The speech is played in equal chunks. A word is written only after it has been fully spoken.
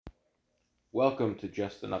Welcome to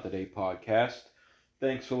Just Another Day podcast.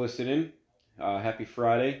 Thanks for listening. Happy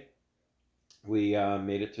Friday. We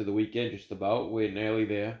made it to the weekend just about. We're nearly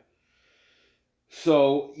there.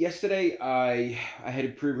 So yesterday I had to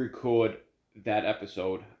pre-record that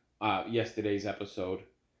episode. Yesterday's episode.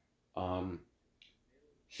 Um,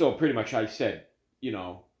 so pretty much I said, you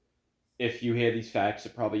know, if you hear these facts,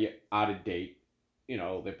 they're probably out of date.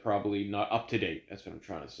 They're probably not up to date. That's what I'm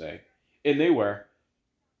trying to say. And they were.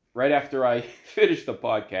 Right after I finished the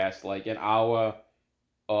podcast, like an hour.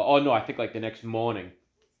 Oh no, I think like the next morning,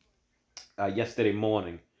 yesterday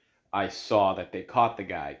morning, I saw that they caught the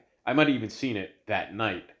guy. I might have even seen it that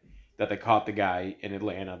night that they caught the guy in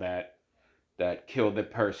Atlanta that killed the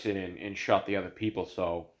person and shot the other people.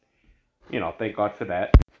 So thank God for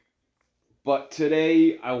that. But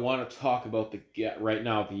today I want to talk about right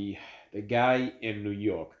now the guy in New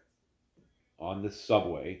York on the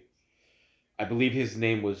subway. I believe his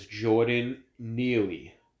name was Jordan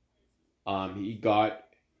Neely.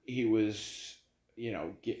 He was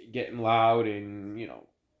getting loud and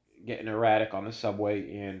getting erratic on the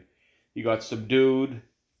subway, and he got subdued.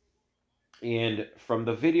 And from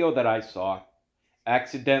the video that I saw,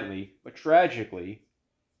 accidentally but tragically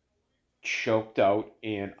choked out,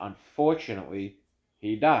 and unfortunately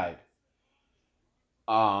he died.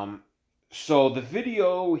 Um, so the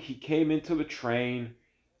video, he came into the train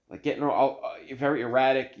like getting all very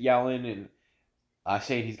erratic, yelling and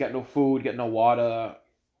saying he's got no food, got no water.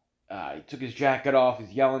 He took his jacket off.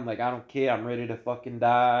 He's yelling like, "I don't care. I'm ready to fucking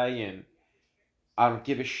die, and I don't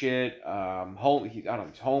give a shit." I don't know,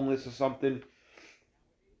 he's homeless or something.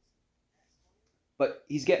 But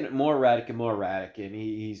he's getting more erratic, and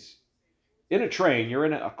he's in a train. You're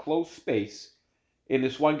in a closed space, and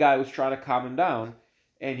this one guy was trying to calm him down,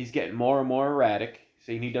 and he's getting more and more erratic,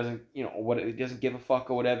 saying he doesn't, he doesn't give a fuck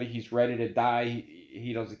or whatever. He's ready to die.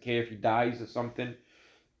 He doesn't care if he dies or something.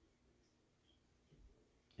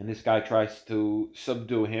 And this guy tries to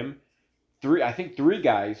subdue him. I think three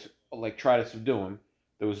guys like try to subdue him.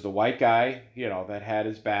 There was the white guy, that had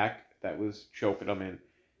his back, that was choking him in.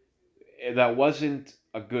 That wasn't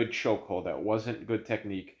a good chokehold. That wasn't good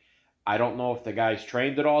technique. I don't know if the guy's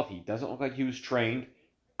trained at all. He doesn't look like he was trained.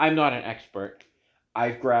 I'm not an expert.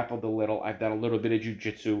 I've grappled a little. I've done a little bit of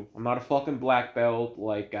jujitsu. I'm not a fucking black belt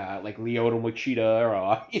like Lyoto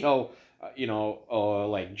Machida or or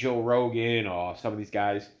like Joe Rogan or some of these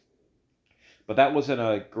guys. But that wasn't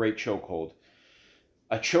a great chokehold.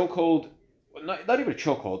 A chokehold, not even a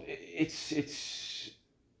chokehold. It's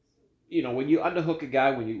when you underhook a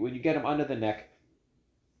guy, when you get him under the neck,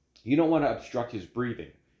 you don't want to obstruct his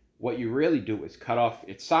breathing. What you really do is cut off.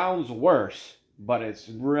 It sounds worse, but it's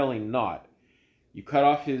really not. You cut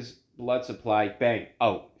off his blood supply. Bang,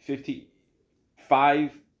 out.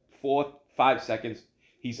 55, 4, 5 seconds.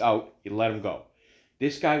 He's out. You let him go.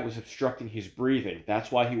 This guy was obstructing his breathing.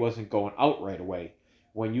 That's why he wasn't going out right away.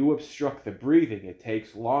 When you obstruct the breathing, it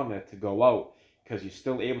takes longer to go out because you're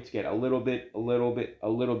still able to get a little bit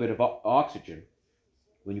of oxygen.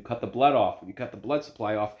 When you cut the blood off, when you cut the blood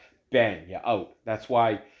supply off, bang, you're out. That's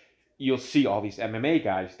why you'll see all these MMA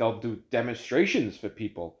guys. They'll do demonstrations for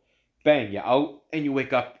people. Bang, you're out, and you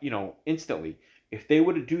wake up, instantly. If they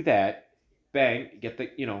were to do that, bang, get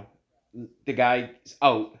the guy's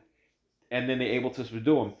out, and then they're able to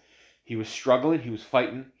subdue him. He was struggling. He was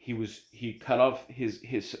fighting. He cut off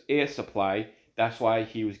his air supply. That's why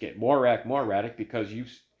he was getting more erratic because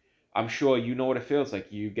I'm sure you know what it feels like.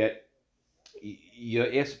 Your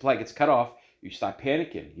air supply gets cut off. You start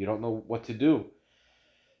panicking. You don't know what to do.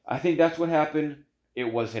 I think that's what happened.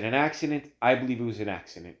 It wasn't an accident. I believe it was an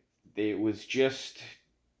accident. It was just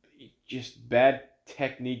bad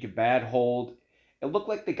technique, bad hold. It looked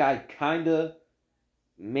like the guy kind of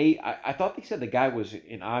I thought they said the guy was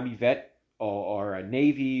an Army vet or a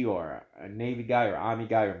Navy guy or Army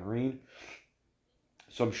guy or Marine.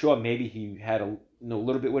 So I'm sure maybe he had a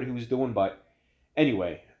little bit what he was doing. But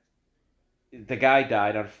anyway, the guy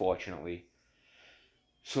died unfortunately.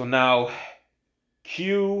 So now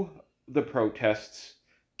cue the protests,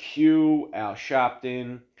 cue Al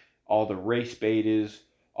Sharpton, all the race baiters,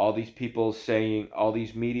 all these people saying, all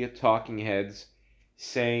these media talking heads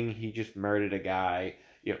saying he just murdered a guy.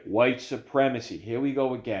 White supremacy. Here we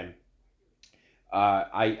go again.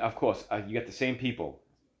 I of course you got the same people: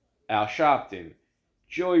 Al Sharpton,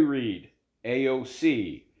 Joy Reid,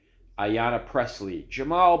 AOC, Ayanna Pressley,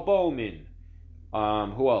 Jamal Bowman.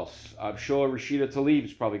 Who else? I'm sure Rashida Tlaib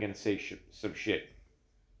is probably going to say some shit.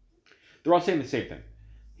 They're all saying the same thing.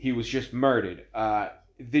 He was just murdered.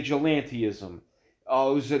 Vigilantism.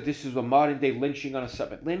 Oh, this is a modern day lynching on a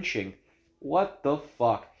subject. Lynching? What the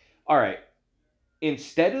fuck? All right.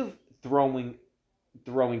 Instead of throwing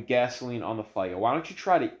throwing gasoline on the fire. Why don't you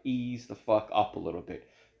try to ease the fuck up a little bit?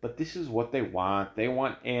 But this is what they want. They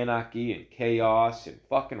want anarchy and chaos and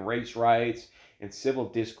fucking race riots and civil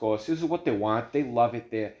discourse. This is what they want. They love it.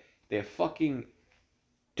 They're fucking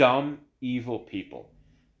dumb, evil people.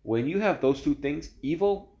 When you have those two things,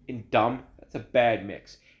 evil and dumb, that's a bad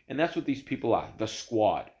mix. And that's what these people are, the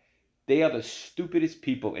squad. They are the stupidest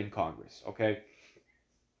people in Congress, okay?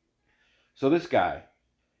 So this guy,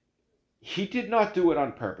 he did not do it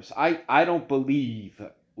on purpose. I don't believe,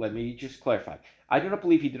 let me just clarify. I do not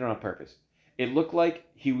believe he did it on purpose. It looked like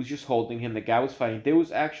he was just holding him. The guy was fighting. There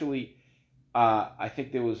was actually, I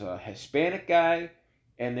think there was a Hispanic guy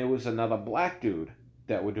and there was another black dude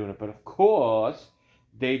that were doing it. But of course,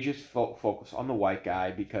 they just focus on the white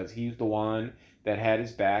guy because he's the one that had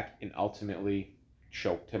his back and ultimately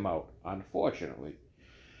choked him out, unfortunately.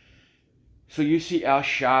 So you see Al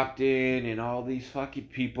Sharpton and all these fucking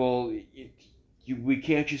people. We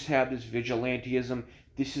can't just have this vigilantism.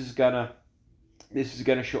 This is gonna this is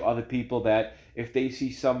gonna show other people that if they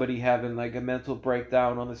see somebody having like a mental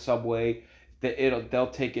breakdown on the subway, that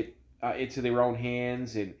they'll take it into their own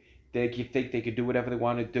hands and they think they can do whatever they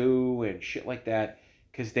want to do and shit like that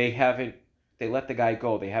because they let the guy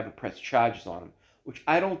go. They haven't pressed charges on him, which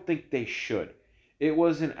I don't think they should. It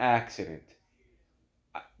was an accident.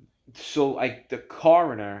 So like the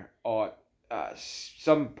coroner or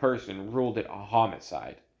some person ruled it a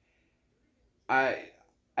homicide. I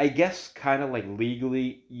I guess kind of like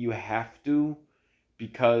legally you have to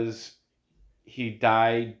because he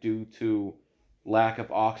died due to lack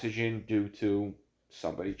of oxygen due to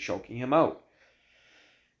somebody choking him out.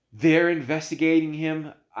 They're investigating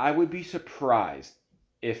him. I would be surprised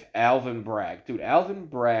if Alvin Bragg, dude, Alvin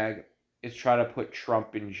Bragg is trying to put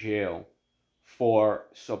Trump in jail for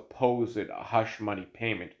supposed hush money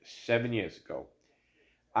payment 7 years ago.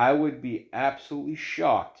 I would be absolutely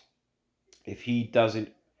shocked if he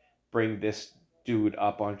doesn't bring this dude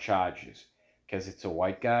up on charges because it's a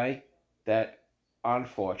white guy that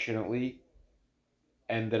unfortunately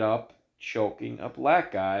ended up choking a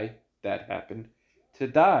black guy that happened to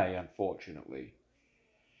die, unfortunately.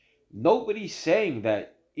 Nobody's saying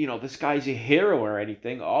that, this guy's a hero or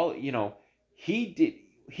anything. He did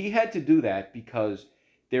he had to do that because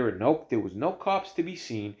there was no cops to be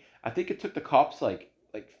seen. I think it took the cops like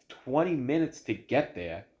 20 minutes to get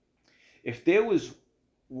there. If there was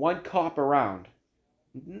one cop around,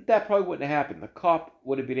 that probably wouldn't have happened. The cop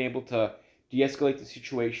would have been able to de-escalate the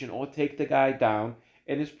situation or take the guy down,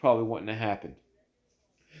 and this probably wouldn't have happened.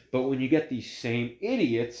 But when you get these same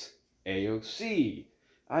idiots, AOC,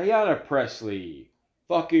 Ayanna Presley,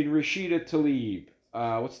 fucking Rashida Tlaib,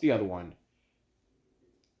 what's the other one?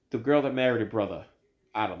 The girl that married her brother.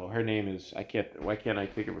 I don't know. Her name is Why can't I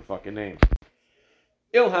think of her fucking name?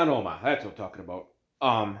 Ilhan Omar. That's what I'm talking about.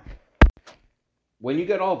 Um, when you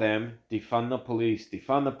get all them, defund the police,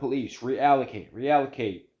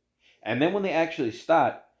 reallocate, and then when they actually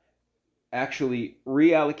start actually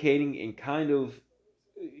reallocating and kind of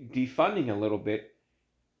defunding a little bit,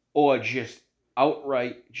 or just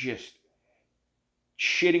outright just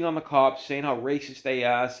shitting on the cops, saying how racist they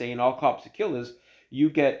are, saying all cops are killers, you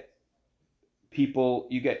get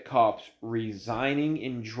you get cops resigning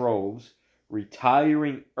in droves,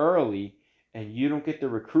 retiring early, and you don't get the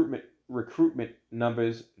recruitment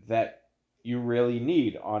numbers that you really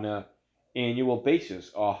need on a annual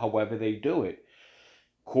basis or however they do it,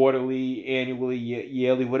 quarterly, annually,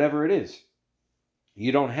 yearly, whatever it is.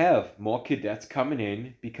 You don't have more cadets coming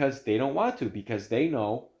in because they don't want to, because they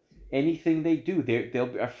know anything they do, they'll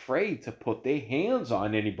be afraid to put their hands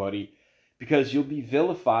on anybody because you'll be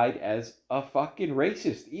vilified as a fucking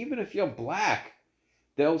racist. Even if you're black,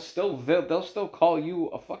 they'll still call you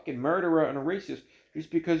a fucking murderer and a racist just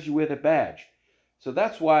because you wear the badge. So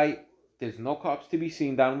that's why there's no cops to be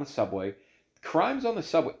seen down on the subway. Crimes on the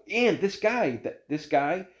subway, and this guy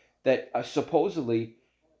that supposedly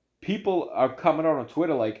people are coming out on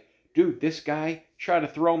Twitter like, dude, this guy tried to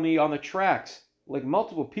throw me on the tracks. Like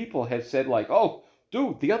multiple people have said like, oh,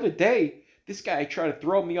 dude, the other day this guy tried to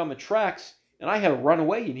throw me on the tracks and I had to run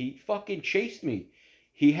away and he fucking chased me.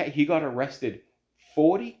 He got arrested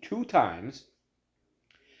 42 times.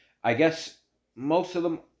 I guess most of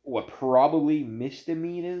them were probably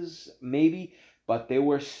misdemeanors, maybe, but there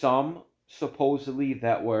were some supposedly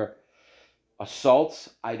that were assaults.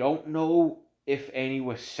 I don't know if any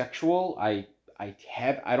were sexual. I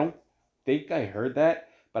don't think I heard that,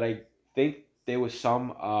 but I think there was some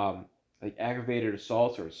like aggravated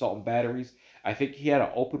assaults or assault and batteries. I think he had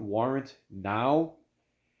an open warrant now.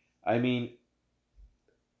 I mean,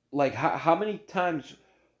 like how many times?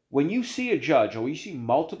 When you see a judge or you see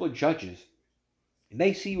multiple judges and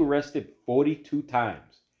they see you arrested 42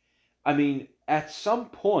 times, I mean, at some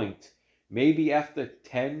point, maybe after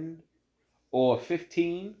 10 or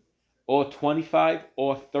 15 or 25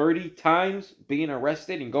 or 30 times being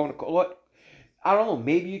arrested and going to court, I don't know,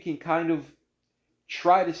 maybe you can kind of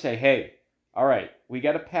try to say, hey, all right, we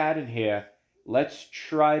got a pad in here. Let's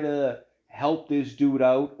try to help this dude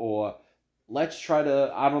out, or let's try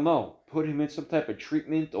to, I don't know, put him in some type of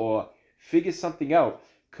treatment or figure something out.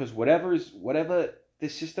 Because whatever the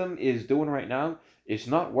system is doing right now is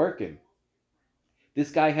not working.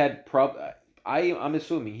 This guy had I'm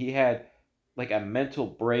assuming he had like a mental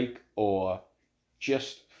break or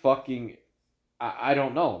just fucking I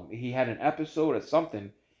don't know. He had an episode or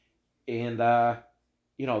something, and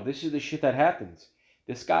this is the shit that happens.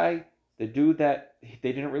 This guy, the dude that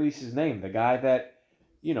they didn't release his name, the guy that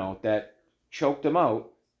that choked him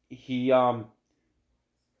out, he's not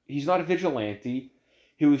a vigilante.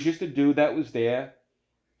 He was just a dude that was there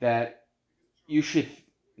that you should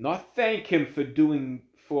not thank him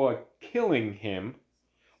for killing him,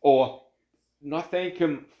 or not thank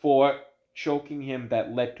him for choking him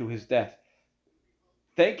that led to his death.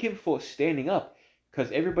 Thank him for standing up,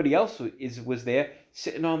 because everybody else was there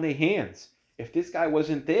sitting on their hands. If this guy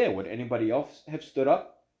wasn't there, would anybody else have stood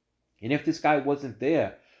up? And if this guy wasn't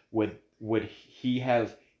there, would he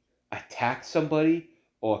have attacked somebody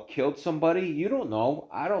or killed somebody? You don't know.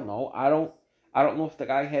 I don't know. I don't know if the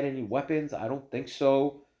guy had any weapons. I don't think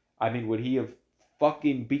so. I mean, would he have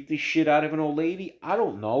fucking beat the shit out of an old lady? I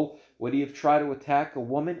don't know. Would he have tried to attack a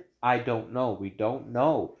woman? I don't know. We don't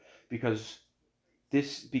know because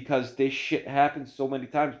this shit happens so many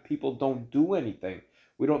times. People don't do anything.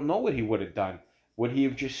 We don't know what he would have done. Would he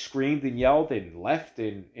have just screamed and yelled and left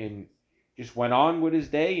and just went on with his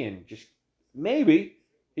day and just maybe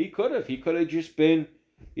he could have just been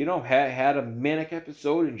had a manic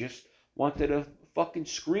episode and just wanted to fucking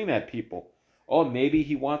scream at people, or maybe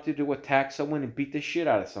he wanted to attack someone and beat the shit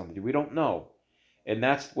out of somebody. We don't know. And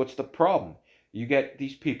that's what's the problem. You get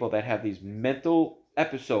these people that have these mental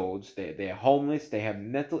episodes. They're homeless. They have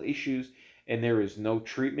mental issues, and there is no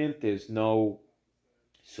treatment. There's no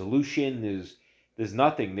solution. There's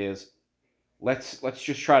nothing. Let's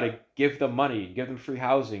just try to give them money and give them free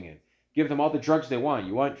housing and give them all the drugs they want.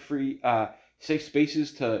 You want free safe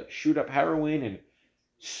spaces to shoot up heroin and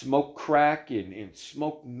smoke crack and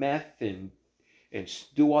smoke meth and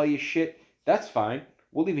do all your shit. That's fine.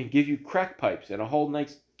 We'll even give you crack pipes and a whole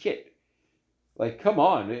nice kit. Like, come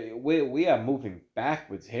on, we are moving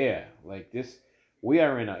backwards here. Like this, we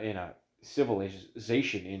are in a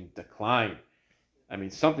civilization in decline. I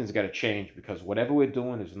mean, something's got to change because whatever we're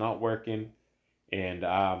doing is not working. And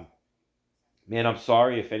man, I'm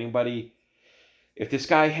sorry if this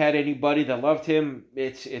guy had anybody that loved him.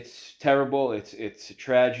 It's terrible. It's a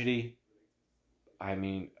tragedy. I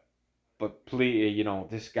mean, but please,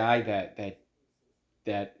 this guy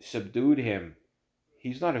that subdued him,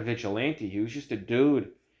 he's not a vigilante. He was just a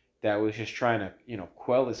dude that was just trying to,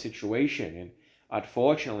 quell the situation. And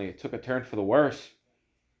unfortunately, it took a turn for the worse.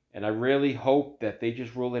 And I really hope that they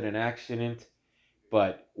just rule it an accident.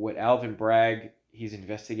 But with Alvin Bragg, he's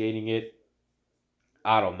investigating it.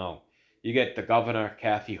 I don't know. You get the governor,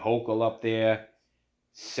 Kathy Hochul, up there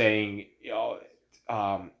saying,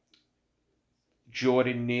 um,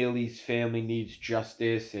 Jordan Neely's family needs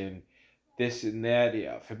justice and this and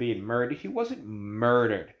that, for being murdered. He wasn't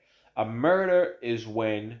murdered. A murder is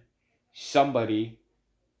when somebody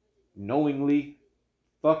knowingly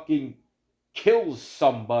fucking kills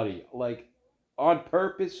somebody, like on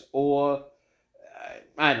purpose, or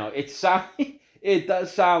I don't know. It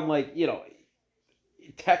does sound like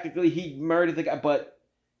technically he murdered the guy, but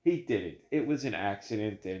he didn't. It was an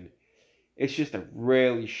accident, and it's just a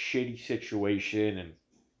really shitty situation, and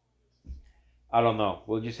I don't know.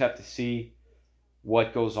 We'll just have to see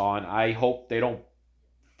what goes on. I hope they don't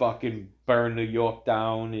fucking burn New York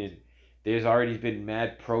down, and there's already been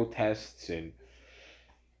mad protests, and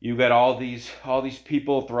you got all these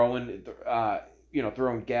people throwing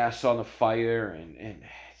gas on the fire, and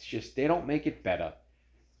it's just they don't make it better.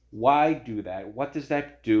 Why do that? What does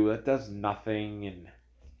that do? That does nothing. And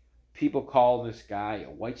people call this guy a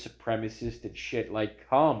white supremacist and shit. Like,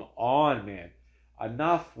 come on, man.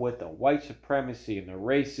 Enough with the white supremacy and the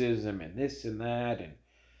racism and this and that,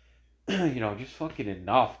 and just fucking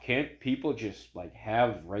enough. Can't people just like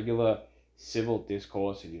have regular civil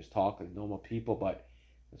discourse and just talk like normal people? But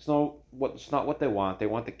it's not what they want. They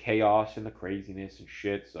want the chaos and the craziness and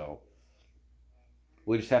shit. So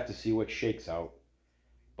we just have to see what shakes out.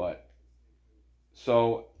 But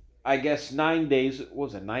so I guess 9 days, what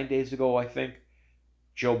was it 9 days ago? I think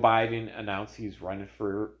Joe Biden announced he's running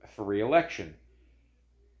for re-election.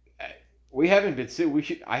 We haven't been.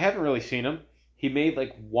 I haven't really seen him. He made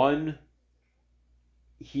like one.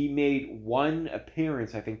 He made one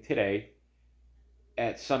appearance, I think, today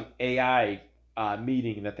at some AI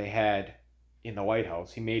meeting that they had in the White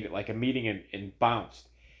House. He made it like a meeting and bounced.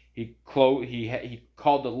 He called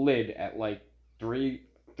the lid at like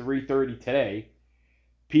 3:30 today.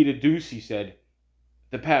 Peter Ducey said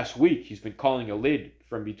the past week he's been calling a lid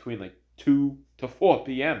from between like 2 to 4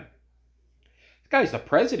 p.m. This guy's the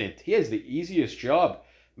president. He has the easiest job.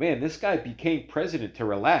 Man, this guy became president to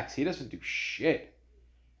relax. He doesn't do shit.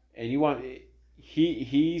 And you want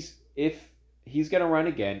he's if he's gonna run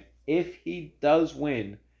again, if he does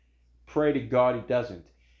win, pray to God he doesn't.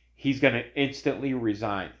 He's gonna instantly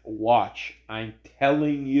resign. Watch. I'm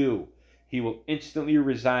telling you. He will instantly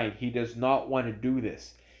resign. He does not want to do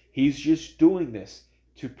this. He's just doing this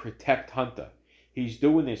to protect Hunter. He's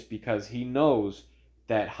doing this because he knows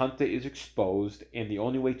that Hunter is exposed, and the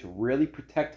only way to really protect